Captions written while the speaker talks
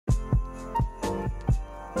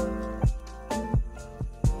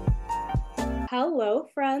Hello,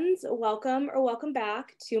 friends. Welcome or welcome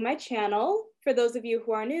back to my channel. For those of you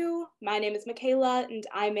who are new, my name is Michaela and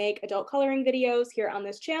I make adult coloring videos here on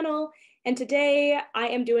this channel. And today I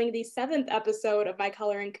am doing the 7th episode of my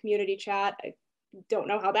coloring community chat. I don't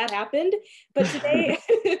know how that happened, but today,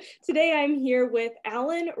 today I'm here with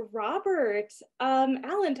Alan Robert.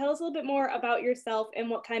 Alan, tell us a little bit more about yourself and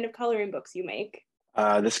what kind of coloring books you make.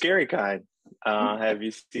 The scary kind. Have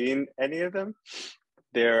you seen any of them?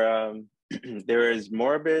 They're there is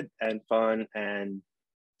morbid and fun and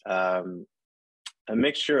um, a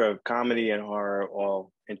mixture of comedy and horror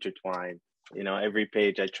all intertwined. You know, every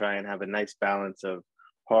page I try and have a nice balance of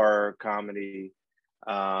horror, comedy,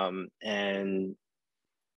 and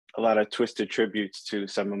a lot of twisted tributes to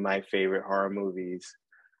some of my favorite horror movies,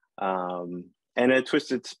 and a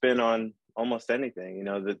twisted spin on almost anything. You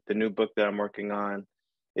know, the new book that I'm working on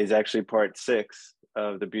is actually part 6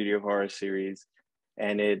 of the Beauty of Horror series,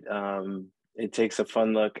 and it takes a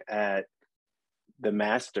fun look at the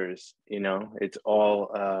masters. You know, it's all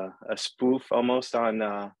a spoof almost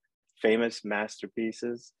on famous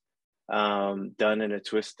masterpieces, done in a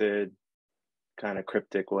twisted, kind of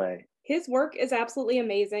cryptic way. His work is absolutely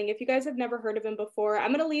amazing. If you guys have never heard of him before,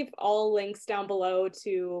 I'm going to leave all links down below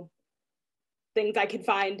to things I can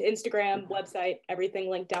find, Instagram, website, everything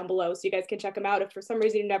linked down below so you guys can check him out if for some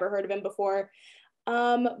reason you've never heard of him before.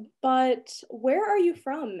 But where are you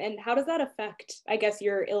from and how does that affect, I guess,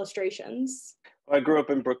 your illustrations? Well, I grew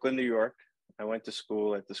up in Brooklyn, New York. I went to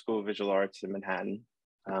school at the School of Visual Arts in Manhattan.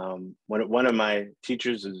 One of my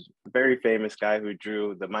teachers is a very famous guy who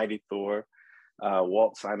drew the Mighty Thor,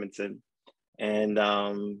 Walt Simonson, and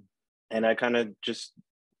I kind of just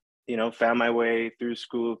found my way through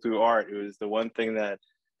school through art. It was the one thing that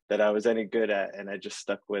I was any good at, and I just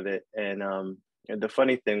stuck with it. And the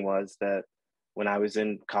funny thing was that when I was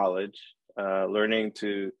in college, learning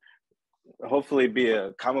to hopefully be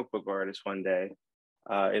a comic book artist one day,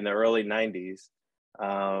 in the early '90s,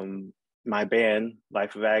 my band,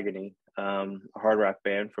 Life of Agony, a hard rock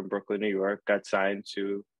band from Brooklyn, New York, got signed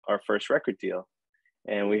to our first record deal,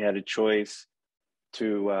 and we had a choice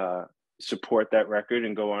to support that record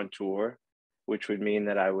and go on tour, which would mean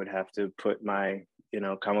that I would have to put my,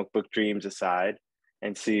 comic book dreams aside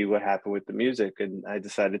and see what happened with the music. And I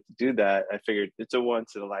decided to do that. I figured it's a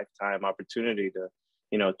once in a lifetime opportunity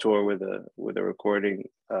to, tour with a recording,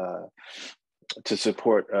 to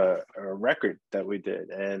support a record that we did.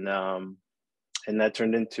 And that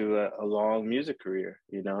turned into a long music career,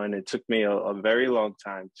 and it took me a very long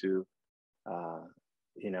time to,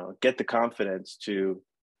 get the confidence to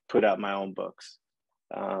put out my own books.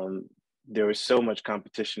 There was so much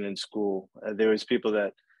competition in school. There was people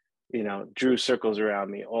that, drew circles around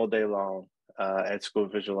me all day long at School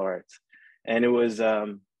of Visual Arts. And it was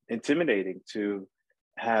intimidating to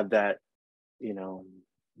have that,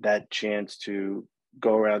 that chance to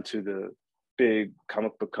go around to the big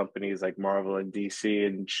comic book companies like Marvel and DC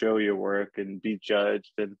and show your work and be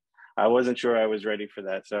judged. And I wasn't sure I was ready for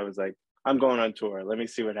that. So I was like, I'm going on tour. Let me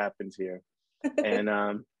see what happens here. And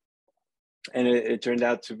it turned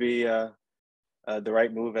out to be the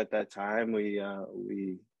right move at that time.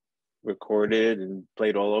 We recorded and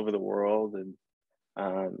played all over the world, and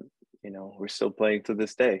we're still playing to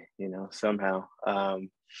this day. Somehow. Well,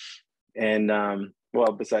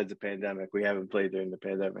 besides the pandemic, we haven't played during the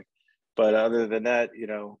pandemic. But other than that,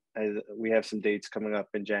 we have some dates coming up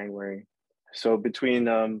in January. So between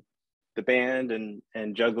the band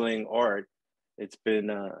and juggling art, it's been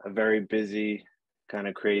a very busy, kind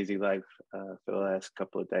of crazy life for the last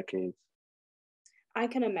couple of decades. I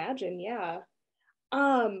can imagine, yeah.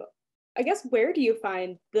 I guess where do you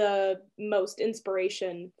find the most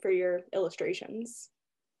inspiration for your illustrations?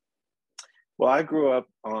 Well, I grew up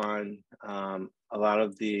on a lot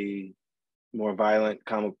of the more violent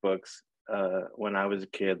comic books when I was a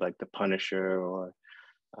kid, like The Punisher or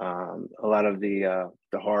a lot of the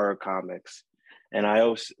horror comics, and I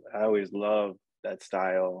always loved that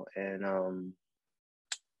style and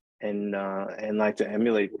like to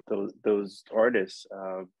emulate those artists.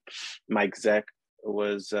 Mike Zeck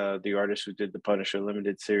was the artist who did the Punisher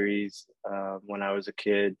limited series when I was a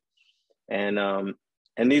kid, and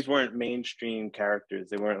these weren't mainstream characters.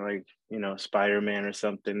 They weren't like Spider-Man or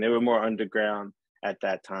something. They were more underground at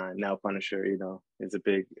that time. Now Punisher, is a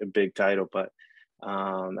big title, but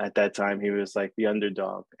at that time he was like the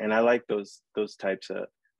underdog, and I like those types of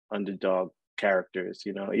underdog characters.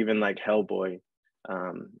 Even like Hellboy.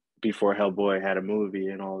 Before Hellboy had a movie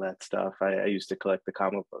and all that stuff, I used to collect the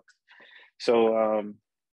comic books. So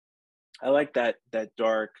I like that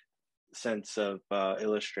dark sense of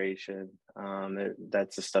illustration.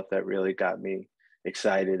 That's the stuff that really got me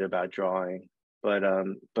excited about drawing. But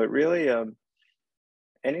really,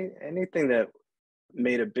 anything that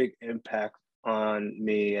made a big impact on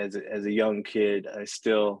me as a young kid, I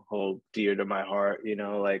still hold dear to my heart. You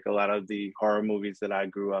know, like a lot of the horror movies that I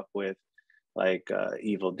grew up with, like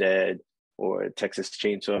Evil Dead or Texas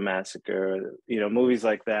Chainsaw Massacre. You know, movies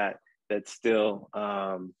like that that still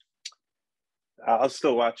I'll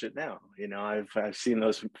still watch it now. You know, I've seen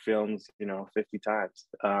those films, you know, 50 times,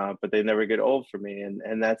 but they never get old for me.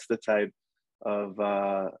 And that's the type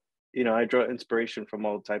of you know, I draw inspiration from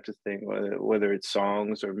all types of things, whether it's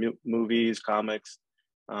songs or movies, comics.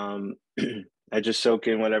 Um, I just soak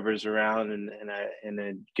in whatever's around, and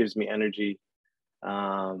it gives me energy.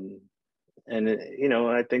 Um, and you know,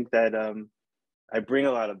 I think that I bring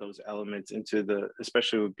a lot of those elements into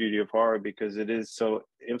especially with Beauty of Horror, because it is so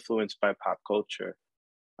influenced by pop culture.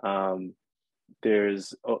 Um,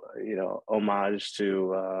 there's, you know, homage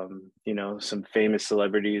to, you know, some famous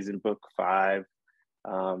celebrities in book 5,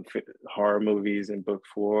 horror movies in book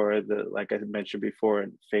 4, like I mentioned before,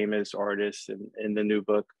 and famous artists in the new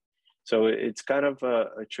book. So it's kind of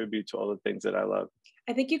a tribute to all the things that I love.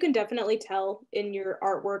 I think you can definitely tell in your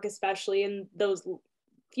artwork, especially in those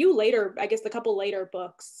few later, I guess the couple later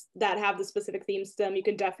books that have the specific themes to them, you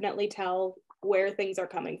can definitely tell where things are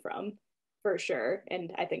coming from for sure.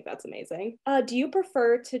 And I think that's amazing. Do you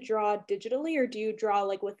prefer to draw digitally, or do you draw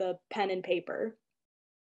like with a pen and paper?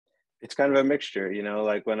 It's kind of a mixture, you know,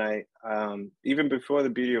 like when even before the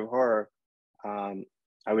Beauty of Horror, um,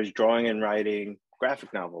 I was drawing and writing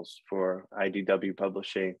graphic novels for IDW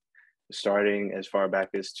Publishing, starting as far back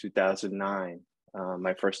as 2009.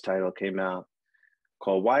 My first title came out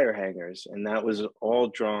called Wire Hangers, and that was all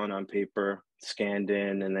drawn on paper, scanned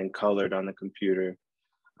in, and then colored on the computer.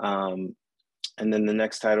 Um, and then the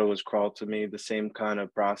next title was Crawl to Me, the same kind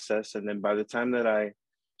of process. And then by the time that I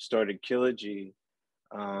started Kilogy,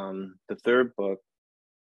 the third book,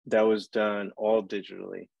 that was done all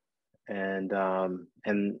digitally, and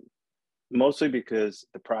mostly because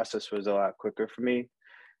the process was a lot quicker for me,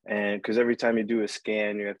 and because every time you do a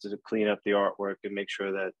scan, you have to clean up the artwork and make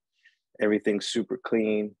sure that everything's super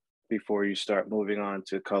clean before you start moving on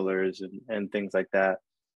to colors and things like that.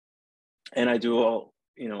 And I do all,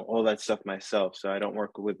 you know, all that stuff myself, so I don't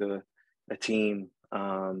work with a team,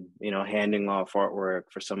 you know, handing off artwork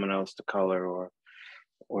for someone else to color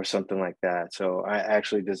or something like that. So I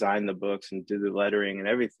actually design the books and do the lettering and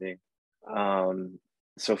everything.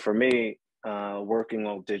 So for me, working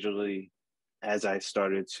all digitally as I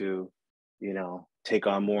started to, you know, take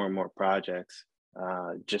on more and more projects,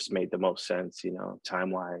 just made the most sense, you know,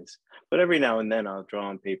 time wise. But every now and then I'll draw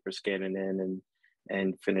on paper, scan it in,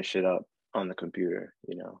 and finish it up on the computer.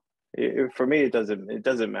 You know, for me, it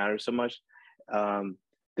doesn't matter so much.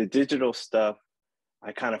 The digital stuff,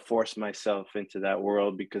 I kind of forced myself into that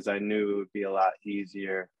world because I knew it would be a lot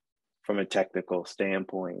easier from a technical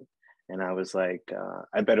standpoint. And I was like,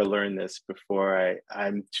 I better learn this before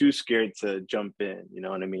I'm too scared to jump in. You know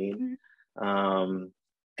what I mean? Um,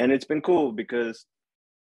 and it's been cool because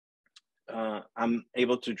I'm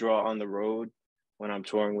able to draw on the road when I'm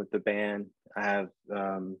touring with the band. I have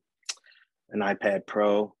an iPad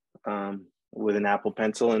Pro with an Apple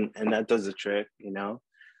Pencil, and that does the trick, you know.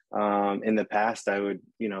 In the past, I would,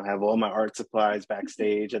 you know, have all my art supplies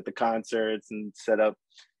backstage at the concerts and set up,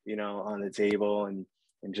 you know, on the table and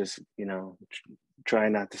just, you know, try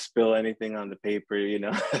not to spill anything on the paper, you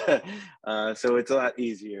know. So it's a lot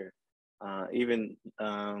easier, even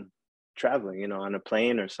traveling, you know, on a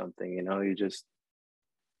plane or something, you know, you just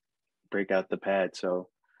break out the pad. So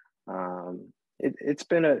it's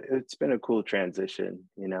been a cool transition,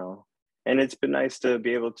 you know, and it's been nice to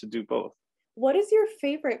be able to do both. What is your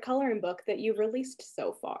favorite coloring book that you've released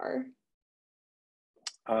so far?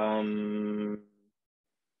 Um,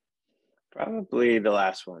 Probably the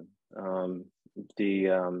last one.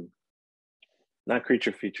 The not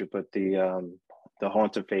Creature Feature, but the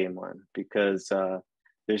Haunt of Fame one, because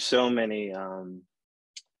there's so many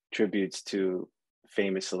tributes to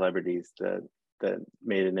famous celebrities that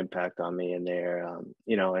made an impact on me in their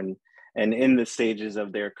you know, and in the stages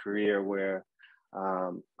of their career where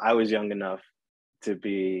I was young enough to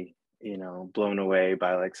be, you know, blown away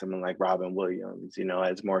by like someone like Robin Williams, you know,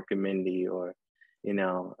 as Mork and Mindy, or you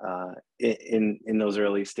know, in those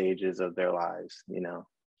early stages of their lives, you know.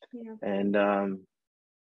 Yeah. And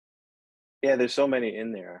yeah, there's so many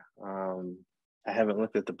in there. I haven't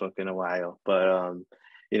looked at the book in a while, but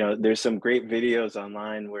you know, there's some great videos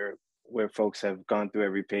online where folks have gone through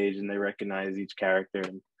every page and they recognize each character,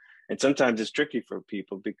 and sometimes it's tricky for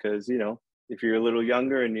people because, you know, if you're a little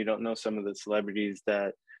younger and you don't know some of the celebrities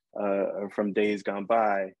that are from days gone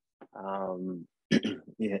by,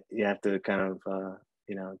 you have to kind of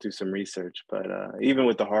do some research. But even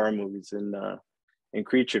with the horror movies and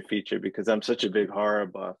creature feature, because I'm such a big horror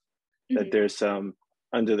buff, that Mhm. there's some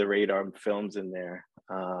under the radar films in there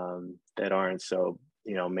that aren't so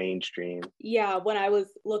mainstream. Yeah, when I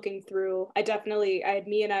was looking through, I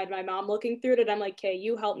had my mom looking through it, and I'm like, "Okay,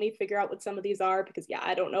 you help me figure out what some of these are because yeah,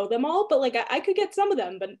 I don't know them all, but like I could get some of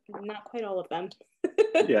them, but not quite all of them."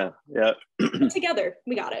 Yeah, yeah. But together,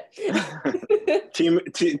 we got it.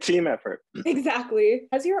 Team effort. Exactly.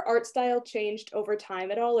 Has your art style changed over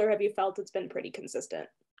time at all, or have you felt it's been pretty consistent?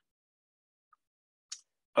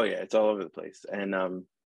 Oh yeah, it's all over the place, and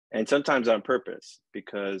sometimes on purpose,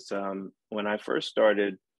 because when I first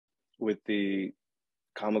started with the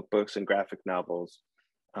comic books and graphic novels,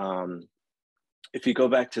 um, if you go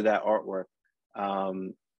back to that artwork,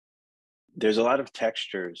 um, there's a lot of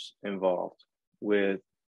textures involved with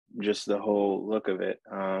just the whole look of it.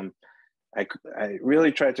 I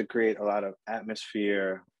really tried to create a lot of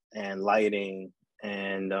atmosphere and lighting,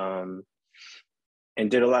 and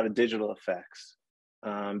did a lot of digital effects,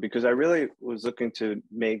 because I really was looking to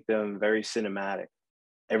make them very cinematic.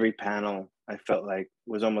 Every panel I felt like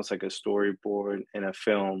was almost like a storyboard in a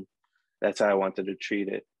film. That's how I wanted to treat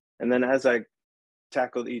it. And then as I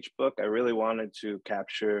tackled each book, I really wanted to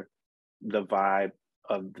capture the vibe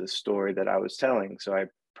of the story that I was telling. So I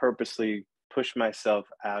purposely pushed myself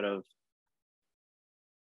out of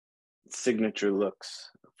signature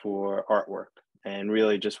looks for artwork and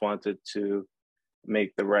really just wanted to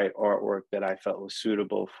make the right artwork that I felt was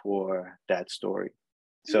suitable for that story.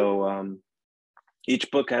 So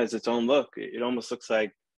each book has its own look. It almost looks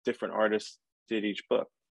like different artists did each book,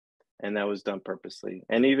 and that was done purposely.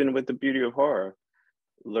 And even with the beauty of horror,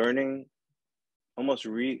 learning almost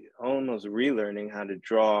relearning how to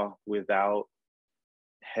draw without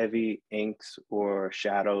heavy inks or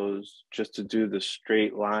shadows, just to do the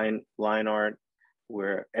straight line art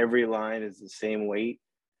where every line is the same weight,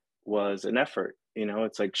 was an effort.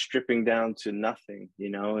 It's like stripping down to nothing,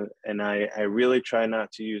 and I really try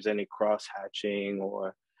not to use any cross hatching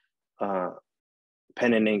or uh,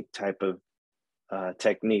 pen and ink type of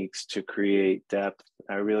techniques to create depth.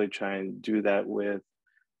 I really try and do that with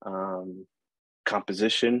um,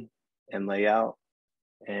 composition and layout,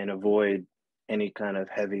 and avoid any kind of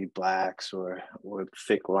heavy blacks or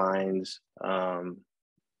thick lines.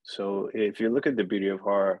 So if you look at the beauty of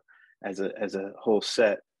horror as a whole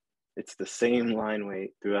set, it's the same line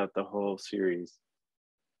weight throughout the whole series.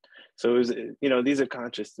 So it was, these are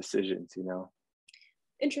conscious decisions.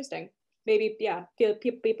 Interesting. Maybe, yeah,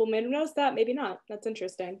 people may notice that, maybe not. That's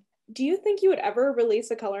interesting. Do you think you would ever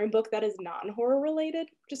release a coloring book that is non-horror related?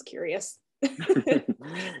 Just curious.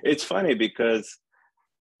 It's funny because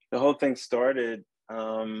the whole thing started,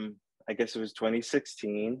 I guess it was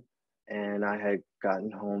 2016, and I had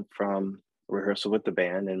gotten home from rehearsal with the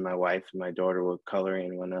band, and my wife and my daughter were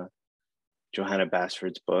coloring one of Johanna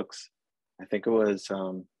Basford's books. I think it was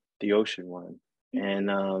the Ocean one, and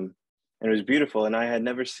it was beautiful. And I had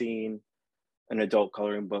never seen an adult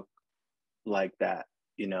coloring book like that.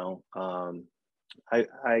 You know,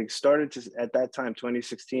 I started to, at that time,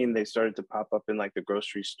 2016, they started to pop up in like the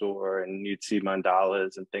grocery store, and you'd see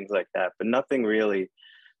mandalas and things like that, but nothing really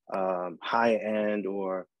high end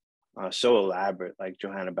or so elaborate like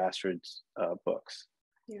Johanna Basford's books.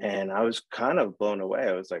 Yeah. And I was kind of blown away.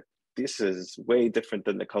 I was like, this is way different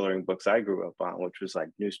than the coloring books I grew up on, which was like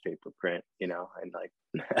newspaper print, and like,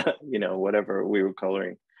 whatever we were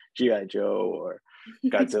coloring, G.I. Joe or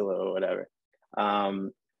Godzilla or whatever.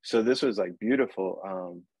 So this was like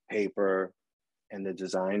beautiful paper, and the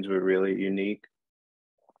designs were really unique.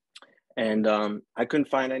 And I couldn't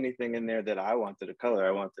find anything in there that I wanted to color.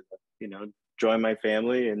 I wanted to, join my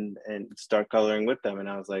family and start coloring with them. And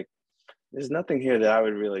I was like, there's nothing here that I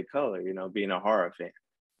would really color, being a horror fan.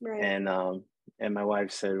 Right. And my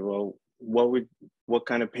wife said, well, what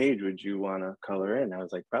kind of page would you want to color in? I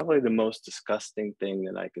was like, probably the most disgusting thing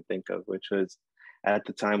that I could think of, which was at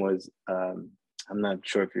the time was, I'm not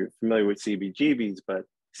sure if you're familiar with CBGB's, but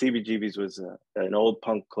CBGB's was an old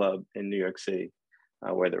punk club in New York City,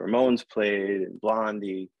 where the Ramones played and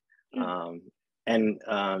Blondie. And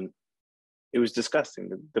it was disgusting.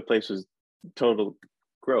 The place was total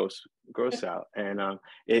gross out. And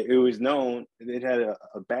it was known, it had a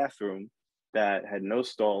bathroom that had no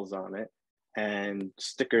stalls on it, and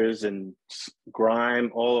stickers and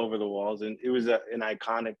grime all over the walls. And it was an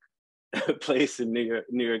iconic place in New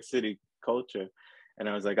York City culture. And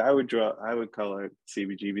I was like, I would color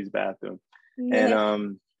CBGB's bathroom. Yeah.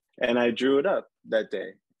 And I drew it up that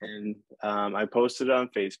day, and I posted it on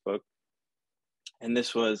Facebook. And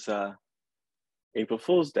this was April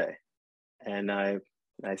Fool's Day. and I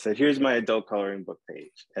said, here's my adult coloring book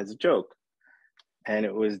page as a joke. And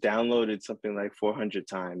it was downloaded something like 400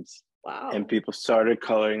 times. Wow. And people started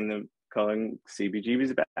coloring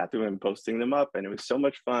CBGB's bathroom and posting them up. And it was so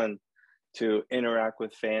much fun to interact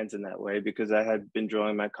with fans in that way, because I had been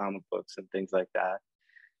drawing my comic books and things like that.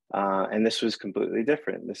 And this was completely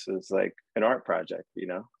different. This was like an art project, you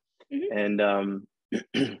know? Mm-hmm. And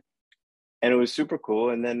and it was super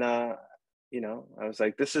cool. And then you know, I was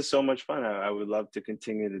like, this is so much fun. I would love to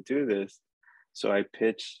continue to do this. So I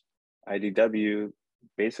pitched IDW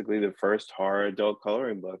basically the first horror adult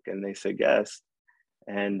coloring book, and they said yes.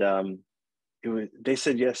 And they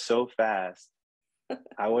said yes so fast.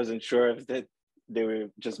 I wasn't sure if they were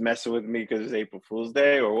just messing with me because it's April Fool's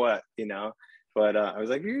Day or what, you know. But I was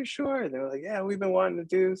like, are you sure? And they were like, yeah, we've been wanting to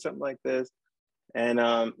do something like this. And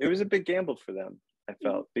it was a big gamble for them, I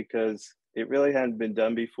felt, because it really hadn't been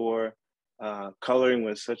done before. Coloring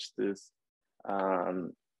was such this,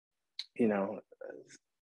 you know,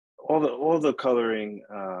 all the coloring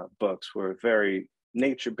books were very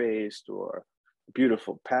nature-based or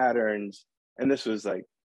beautiful patterns. And this was like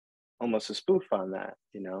almost a spoof on that,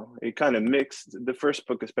 you know. It kind of mixed, the first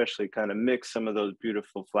book especially kind of mixed some of those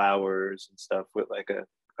beautiful flowers and stuff with like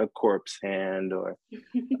a corpse hand, or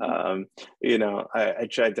you know, I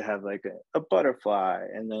tried to have like a butterfly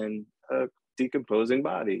and then a decomposing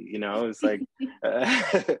body, you know. It was like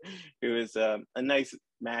it was a nice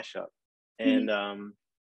mashup.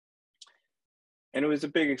 And it was a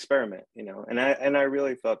big experiment, you know, and I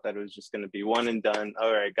really thought that it was just going to be one and done.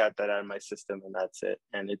 All right, got that out of my system, and that's it.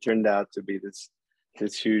 And it turned out to be this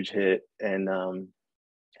huge hit, and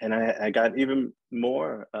I got even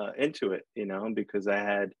more into it, you know, because I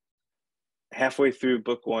had halfway through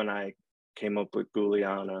book one, I came up with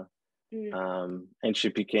Juliana, and she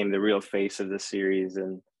became the real face of the series,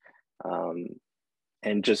 and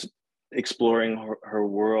just exploring her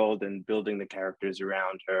world and building the characters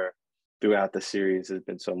around her throughout the series has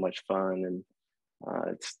been so much fun, and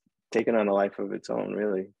it's taken on a life of its own,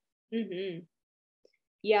 really. Mm-hmm.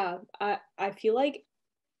 Yeah, I feel like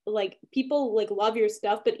people like love your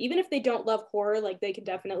stuff, but even if they don't love horror, like they can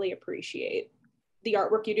definitely appreciate the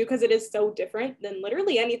artwork you do, because it is so different than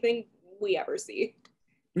literally anything we ever see.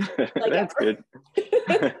 Like That's ever.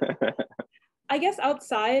 good. I guess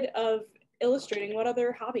outside of illustrating, what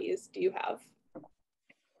other hobbies do you have?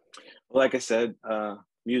 Like I said,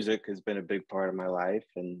 music has been a big part of my life,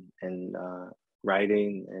 and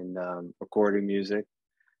writing and recording music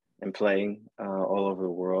and playing all over the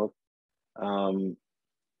world. Um,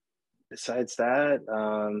 Besides that,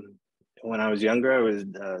 when I was younger, I was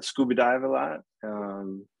scuba dive a lot.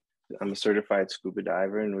 I'm a certified scuba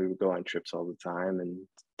diver, and we would go on trips all the time and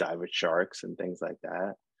dive with sharks and things like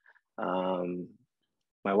that. Um,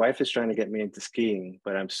 my wife is trying to get me into skiing,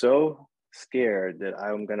 but I'm so scared that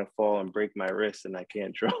I'm gonna fall and break my wrist and I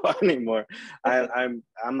can't draw anymore. I'm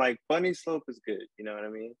like, bunny slope is good, you know what I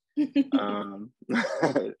mean?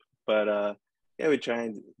 But yeah, we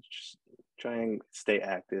try and stay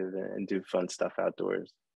active and do fun stuff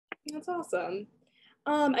outdoors. That's awesome.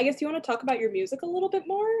 I guess you want to talk about your music a little bit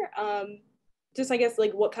more. Just I guess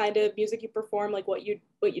like what kind of music you perform, like what you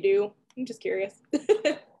do. I'm just curious.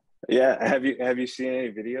 Yeah, have you seen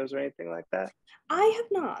any videos or anything like that? I have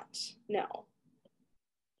not. No. All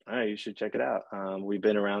right, you should check it out. We've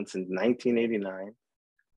been around since 1989.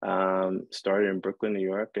 Started in Brooklyn, New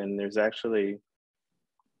York, and there's actually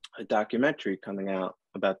a documentary coming out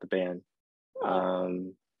about the band.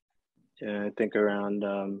 Oh, Yeah, I think around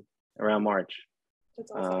March.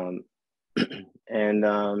 that's awesome.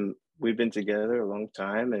 And we've been together a long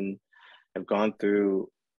time and have gone through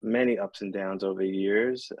many ups and downs over the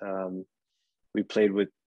years. We played with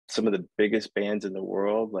some of the biggest bands in the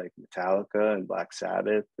world, like Metallica and Black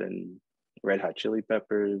Sabbath and Red Hot Chili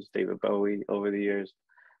Peppers, David Bowie over the years.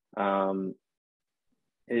 Um,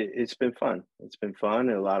 it's been fun. It's been fun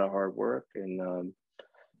and a lot of hard work. And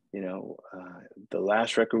you know, the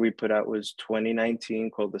last record we put out was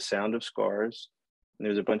 2019, called The Sound of Scars. And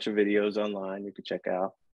there's a bunch of videos online you could check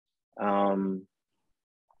out. And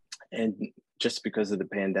just because of the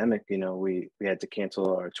pandemic, you know, we had to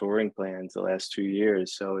cancel our touring plans the last 2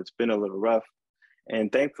 years. So it's been a little rough.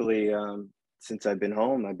 And thankfully, since I've been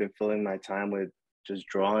home, I've been filling my time with just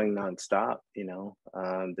drawing nonstop. You know,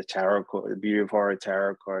 the Beauty of Horror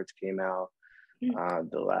tarot cards came out.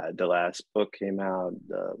 The last book came out.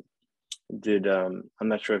 I'm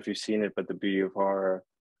not sure if you've seen it, but the Beauty of Horror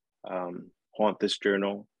Haunt This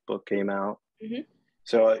Journal book came out. Mm-hmm.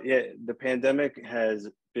 So yeah, the pandemic has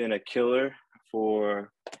been a killer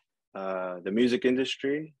for the music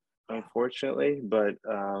industry, unfortunately. But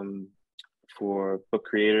for book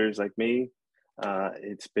creators like me,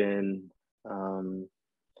 it's been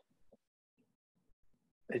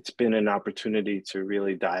an opportunity to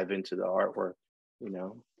really dive into the artwork, you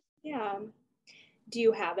know. Yeah. Do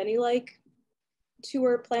you have any like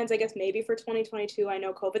tour plans, I guess maybe for 2022? I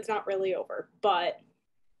know COVID's not really over, but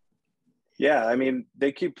Yeah, I mean,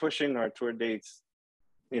 they keep pushing our tour dates,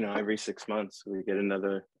 you know, every 6 months. We get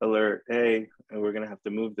another alert, hey, we're going to have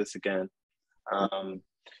to move this again.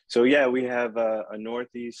 So yeah, we have a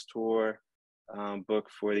Northeast tour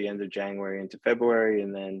booked for the end of January into February,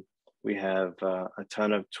 and then we have a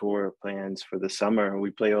ton of tour plans for the summer. We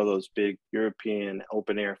play all those big European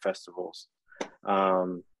open air festivals.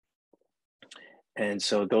 And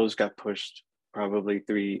so those got pushed probably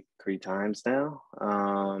three times now.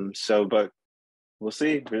 So, but we'll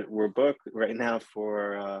see. We're booked right now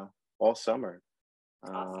for all summer.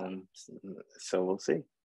 awesome. So we'll see.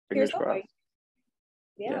 Here's Fingers hoping. crossed.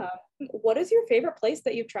 Yeah. What is your favorite place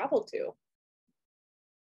that you've traveled to?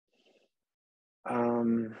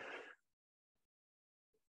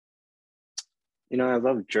 You know, I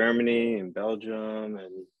love Germany and Belgium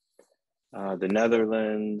and the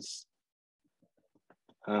Netherlands.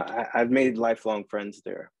 I've made lifelong friends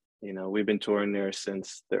there. You know, we've been touring there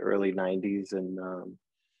since the early '90s, and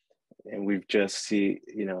we've just see,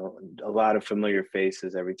 you know, a lot of familiar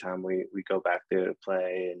faces every time we go back there to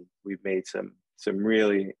play, and we've made some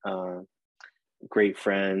really great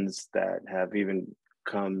friends that have even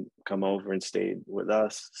come over and stayed with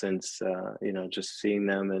us since you know, just seeing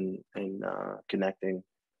them and connecting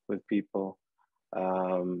with people.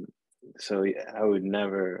 So yeah, I would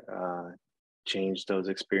never change those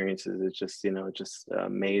experiences. It's just, you know, just an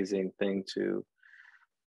amazing thing to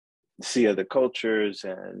see other cultures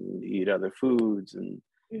and eat other foods and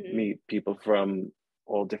meet people from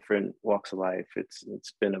all different walks of life. It's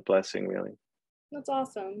been a blessing, really. That's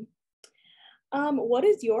awesome. What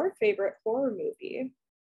is your favorite horror movie?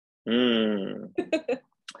 Mm.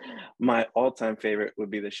 My all-time favorite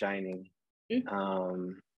would be The Shining.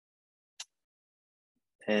 Mhm.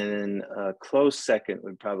 And a close second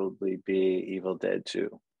would probably be Evil Dead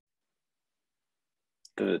 2.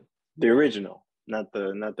 The original, not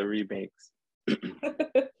the remakes.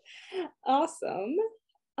 Awesome.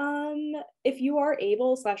 If you are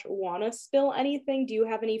able slash wanna spill anything, do you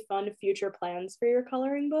have any fun future plans for your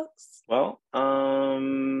coloring books? Well,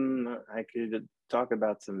 I could talk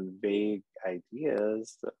about some vague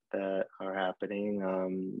ideas that are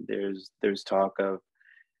happening. There's talk of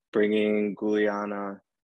bringing Juliana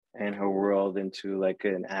and her world into like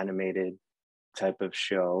an animated type of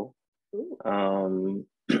show. Ooh.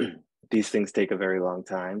 These things take a very long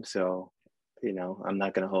time, so you know, I'm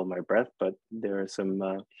not going to hold my breath, but there are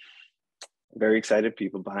some very excited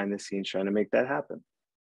people behind the scenes trying to make that happen.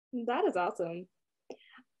 That is awesome.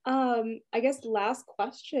 I guess last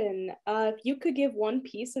question. If you could give one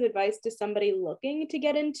piece of advice to somebody looking to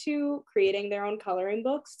get into creating their own coloring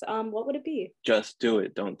books, what would it be? Just do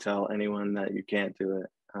it. Don't tell anyone that you can't do it.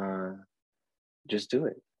 Just do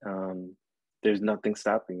it. There's nothing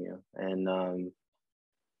stopping you, and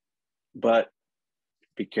but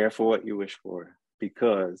be careful what you wish for,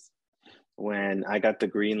 because when I got the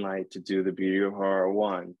green light to do the Beauty of Horror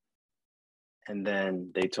 1, and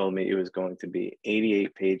then they told me it was going to be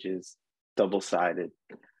 88 pages, double-sided,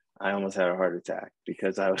 I almost had a heart attack,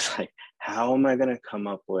 because I was like, how am I going to come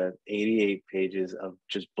up with 88 pages of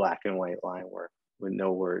just black and white line work with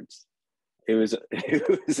no words? It was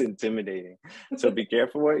intimidating. So be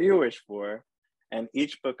careful what you wish for. And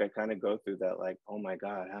each book I kind of go through that, like, oh my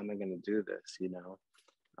God, how am I going to do this? You know?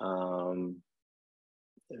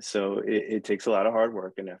 So it takes a lot of hard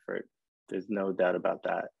work and effort. There's no doubt about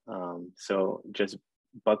that. So just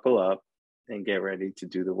buckle up and get ready to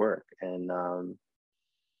do the work. And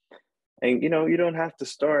you know, you don't have to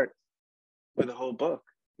start with a whole book.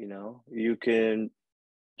 You know, you can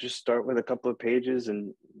just start with a couple of pages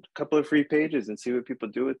and a couple of free pages and see what people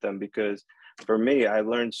do with them. Because for me, I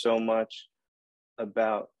learned so much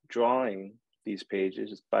about drawing these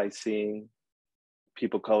pages by seeing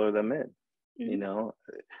people color them in. You know,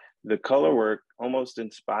 the color work almost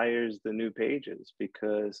inspires the new pages,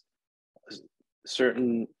 because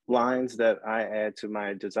certain lines that I add to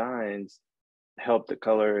my designs help the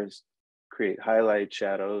colors create highlight,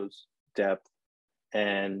 shadows, depth,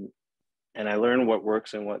 and I learn what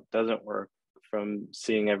works and what doesn't work from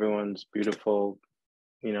seeing everyone's beautiful,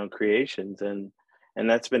 you know, creations. And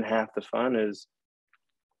that's been half the fun. Is,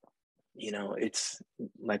 you know, it's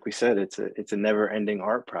like we said, it's a never ending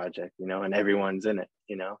art project, you know, and everyone's in it,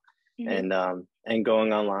 you know. And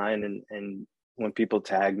going online, and when people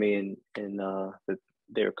tag me in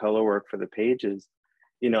their color work for the pages,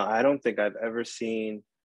 I don't think I've ever seen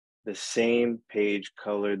the same page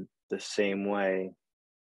colored the same way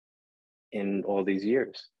in all these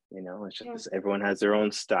years. It's just everyone has their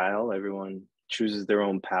own style, everyone chooses their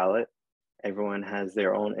own palette, everyone has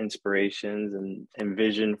their own inspirations and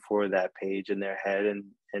vision for that page in their head,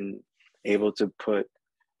 and able to put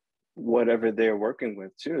whatever they're working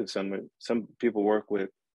with too. Some people work with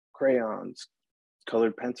crayons,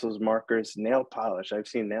 colored pencils, markers, nail polish. I've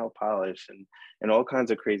seen nail polish and all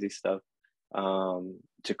kinds of crazy stuff,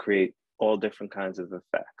 to create all different kinds of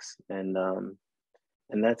effects. And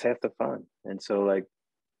that's half the fun. And so, like,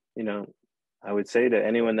 I would say to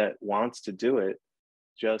anyone that wants to do it,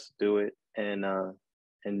 just do it, and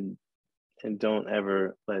don't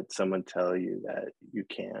ever let someone tell you that you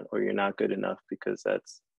can't or you're not good enough, because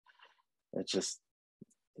that's just,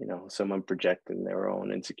 someone projecting their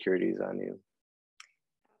own insecurities on you.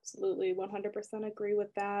 Absolutely, 100% agree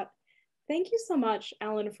with that. Thank you so much,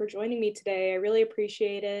 Alan, for joining me today. I really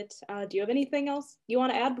appreciate it. Do you have anything else you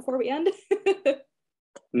want to add before we end?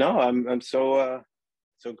 No, I'm so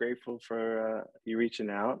grateful for you reaching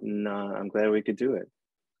out, and I'm glad we could do it.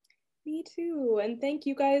 Me too. And thank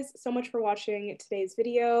you guys so much for watching today's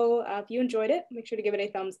video. If you enjoyed it, make sure to give it a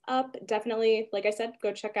thumbs up. Definitely, like I said,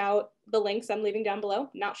 go check out the links I'm leaving down below.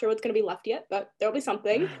 Not sure what's going to be left yet, but there'll be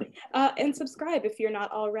something. And subscribe if you're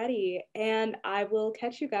not already. And I will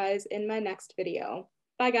catch you guys in my next video.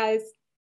 Bye, guys.